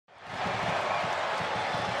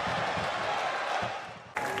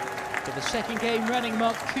For the second game running,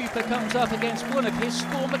 Mark Cooper comes up against one of his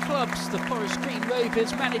former clubs. The Forest Green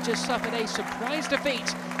Rovers manager suffered a surprise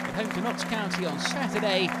defeat at home to Notts County on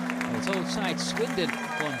Saturday. And its old side Swindon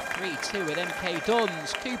won 3-2 at MK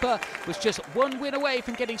Dons. Cooper was just one win away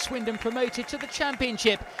from getting Swindon promoted to the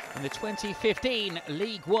Championship in the 2015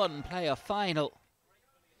 League One player final.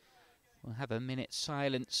 We'll have a minute's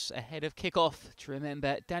silence ahead of kick-off to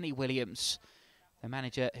remember Danny Williams, the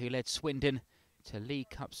manager who led Swindon to League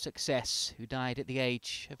Cup success, who died at the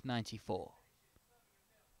age of 94.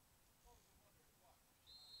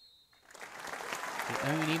 The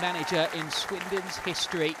only manager in Swindon's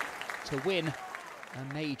history to win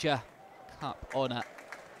a major cup honour.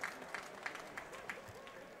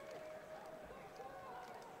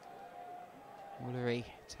 Woolery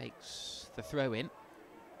takes the throw in.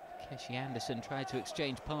 Keshi Anderson tried to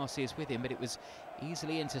exchange passes with him, but it was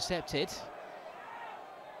easily intercepted.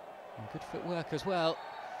 And good footwork as well.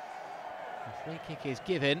 The free kick is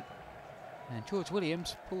given, and George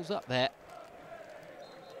Williams pulls up there.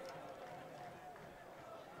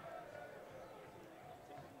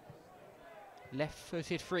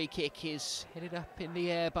 Left-footed free kick is headed up in the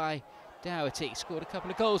air by Doherty. Scored a couple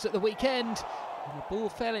of goals at the weekend, and the ball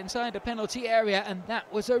fell inside the penalty area, and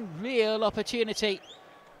that was a real opportunity.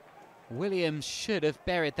 Williams should have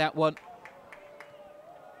buried that one.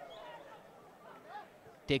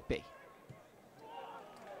 Digby.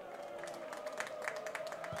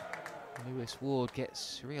 Lewis Ward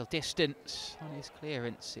gets real distance on his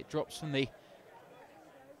clearance. It drops from the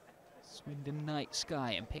Swindon night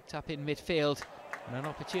sky and picked up in midfield. And an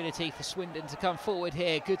opportunity for Swindon to come forward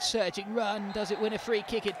here. Good surging run. Does it win a free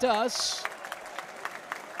kick? It does.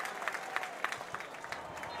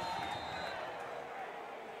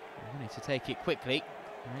 They wanted to take it quickly.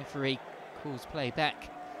 The referee calls play back.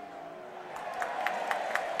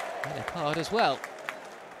 Yellow card as well.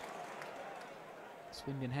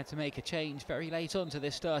 Swindon had to make a change very late on to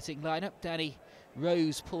this starting lineup. Danny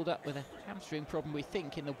Rose pulled up with a hamstring problem, we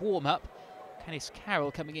think, in the warm-up. Canis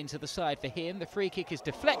Carroll coming into the side for him. The free kick is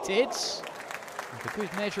deflected. And for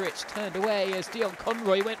good measure, it's turned away as Dion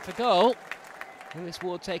Conroy went for goal. Lewis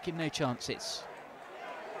Ward taking no chances.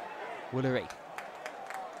 Woolery.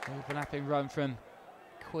 Overlapping run from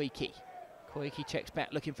Kaiyne. Kaiyne checks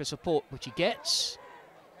back looking for support, which he gets.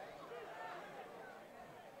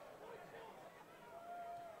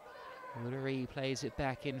 Woolery plays it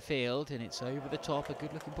back in field, and it's over the top. A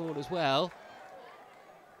good looking ball as well.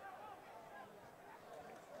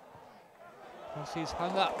 Cross is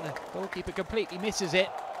hung up. The goalkeeper completely misses it.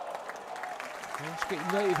 Forest Green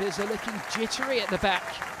Rovers are looking jittery at the back.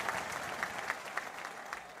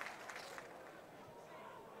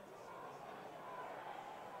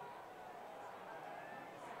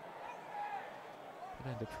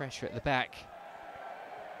 Put under pressure at the back.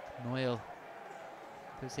 Noyle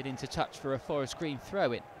puts it into touch for a Forest Green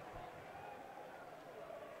throw-in.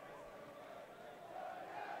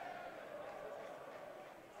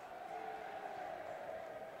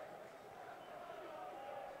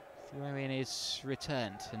 Throw-in is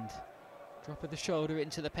returned, and drop of the shoulder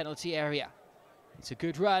into the penalty area. It's a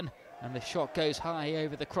good run, and the shot goes high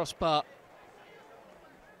over the crossbar.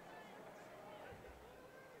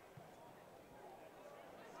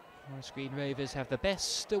 Forest Green Rovers have the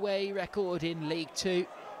best away record in League Two.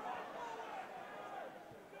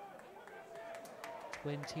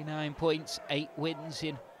 29 points, 8 wins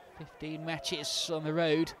in 15 matches on the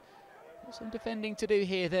road. Got some defending to do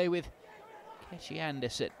here though with Keshi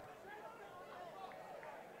Anderson.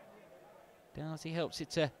 Darcy helps it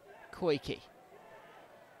to Kaiyne.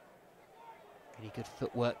 Really good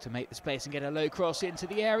footwork to make the space and get a low cross into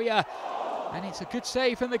the area. And it's a good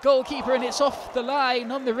save from the goalkeeper, and it's off the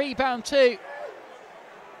line on the rebound too.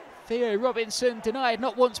 Theo Robinson denied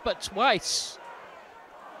not once but twice.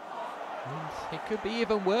 And it could be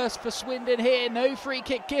even worse for Swindon here. No free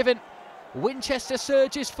kick given. Winchester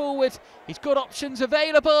surges forward. He's got options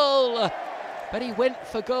available, but he went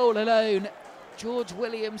for goal alone. George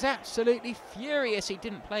Williams absolutely furious he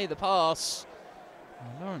didn't play the pass.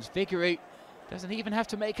 And Lawrence Vigouroux doesn't even have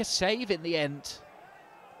to make a save in the end.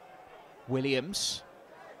 Williams.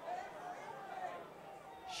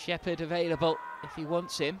 Shepherd available if he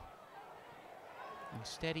wants him.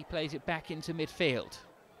 Instead he plays it back into midfield.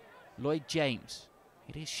 Lloyd James.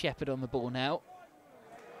 It is Shepherd on the ball now.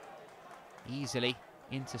 Easily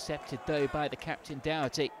intercepted though by the captain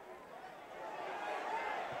Doherty.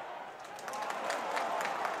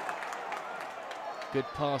 Good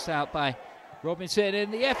pass out by Robinson,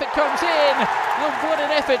 and the effort comes in. Oh, what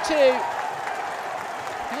an effort too.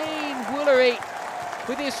 Woolery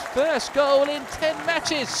with his first goal in 10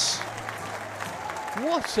 matches.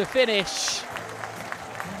 What a finish!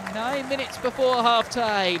 9 minutes before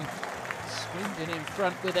half-time. Swindon in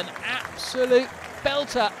front with an absolute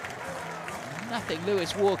belter. Nothing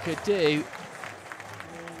Lewis Walker could do.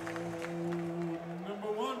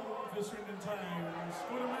 Number 1 for Swindon Town.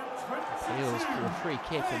 Feels for a free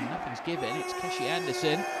kick and nothing's given. It's Kaiyne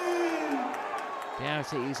Anderson.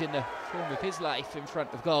 Doherty, who's in the form of his life in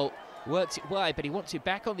front of goal. Works it wide, but he wants it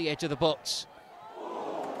back on the edge of the box.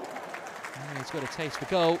 And he's got a taste for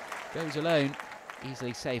goal. Goes alone.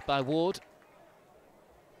 Easily saved by Ward.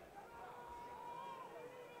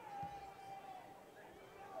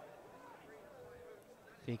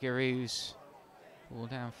 Figueroa's ball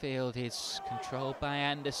downfield is controlled by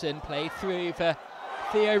Anderson. Play through for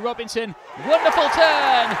Theo Robinson. Wonderful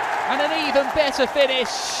turn and an even better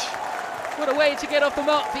finish. What a way to get off the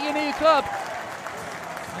mark for your new club.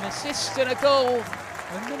 An assist and a goal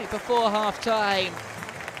a minute before half-time.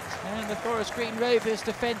 And the Forest Green Rovers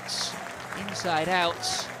defence inside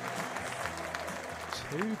out.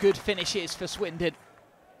 2 good finishes for Swindon.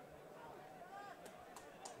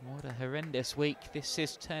 What a horrendous week this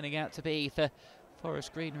is turning out to be for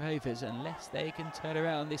Forest Green Rovers unless they can turn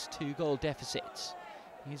around this 2-goal deficit.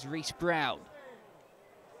 Here's Reece Brown.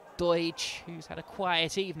 Deutsch, who's had a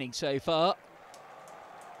quiet evening so far.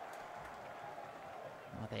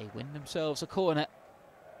 Well, they win themselves a corner.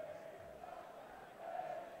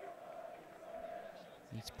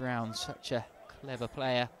 Reece Brown, such a clever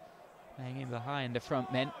player, playing in behind the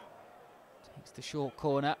front men. Takes the short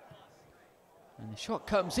corner. And the shot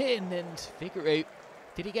comes in, and Figueroa,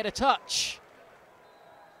 did he get a touch?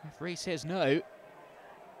 Referee says no.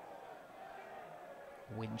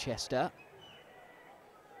 Winchester.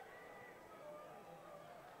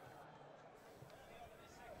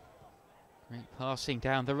 Great passing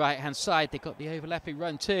down the right-hand side. They got the overlapping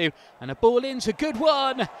run too. And a ball in's a good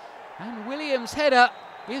one. And Williams' header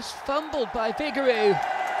is fumbled by Figueroa.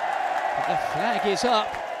 But the flag is up.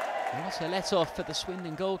 What a let-off for the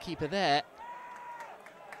Swindon goalkeeper there.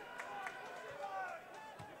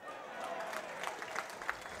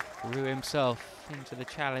 Threw himself into the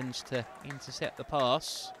challenge to intercept the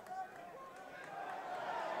pass.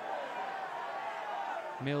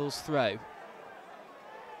 Mills' throw.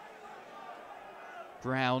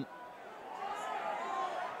 Brown.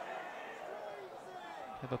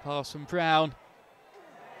 Have a pass from Brown.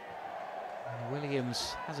 And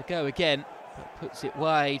Williams has a go again, but puts it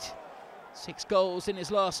wide. 6 goals in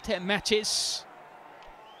his last 10 matches.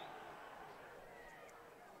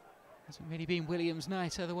 Hasn't really been Williams'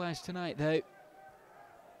 night otherwise tonight, though.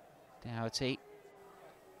 Doherty.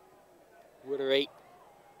 Woolery.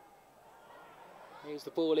 Here's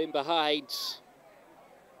the ball in behind.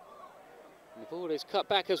 And the ball is cut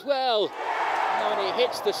back as well. And it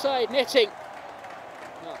hits the side netting.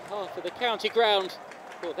 Not half of the county ground.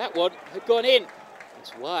 Thought that one had gone in.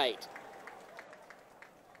 It's wide.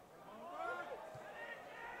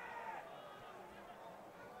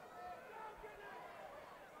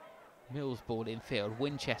 Mills ball in field,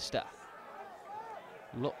 Winchester.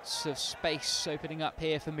 Lots of space opening up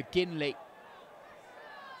here for McGinley.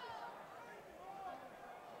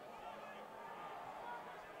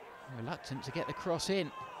 Reluctant to get the cross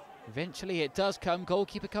in. Eventually it does come,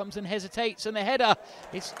 goalkeeper comes and hesitates, and the header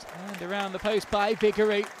is turned around the post by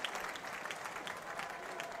Figueroa.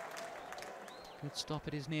 Good stop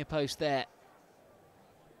at his near post there.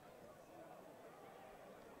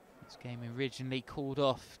 This game originally called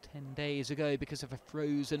off 10 days ago because of a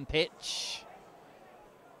frozen pitch.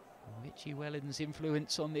 Richie Wellens'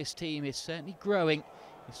 influence on this team is certainly growing.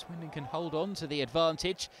 If Swindon can hold on to the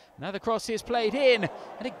advantage. Another cross is played in,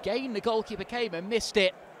 and again the goalkeeper came and missed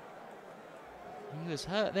it. He was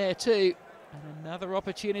hurt there too, and another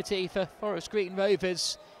opportunity for Forest Green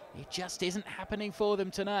Rovers. It just isn't happening for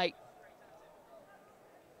them tonight.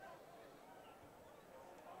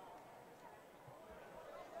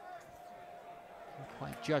 Can't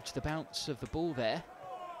quite judge the bounce of the ball there.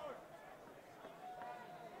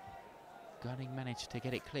 Gunning managed to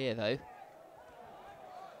get it clear though.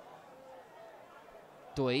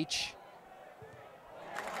 Deutsch.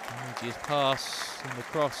 Deutsch's pass and the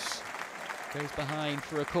cross goes behind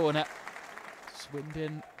for a corner.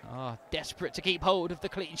 Swindon are desperate to keep hold of the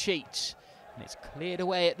clean sheet, and it's cleared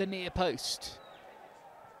away at the near post.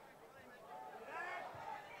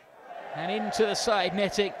 And into the side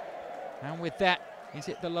netting, and with that, is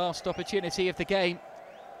it the last opportunity of the game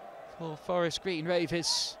for Forest Green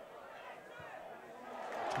Rovers?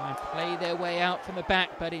 Try and play their way out from the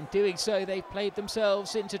back, but in doing so they've played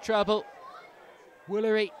themselves into trouble.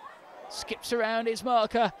 Woolery skips around his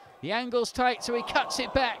marker. The angle's tight, so he cuts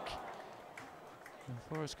it back. And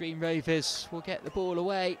Forest Green Rovers will get the ball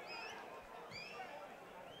away.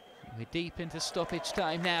 We're deep into stoppage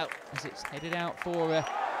time now as it's headed out for a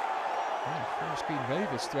Forest Green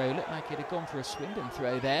Rovers throw. Looked like it had gone for a Swindon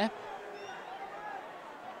throw there.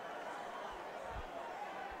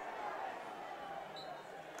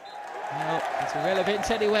 Well, it's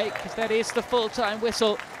irrelevant anyway because that is the full-time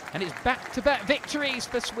whistle and it's back-to-back victories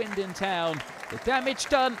for Swindon Town. The damage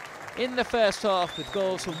done in the first half with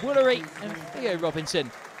goals from Woolery and Theo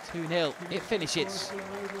Robinson. 2-0 it finishes.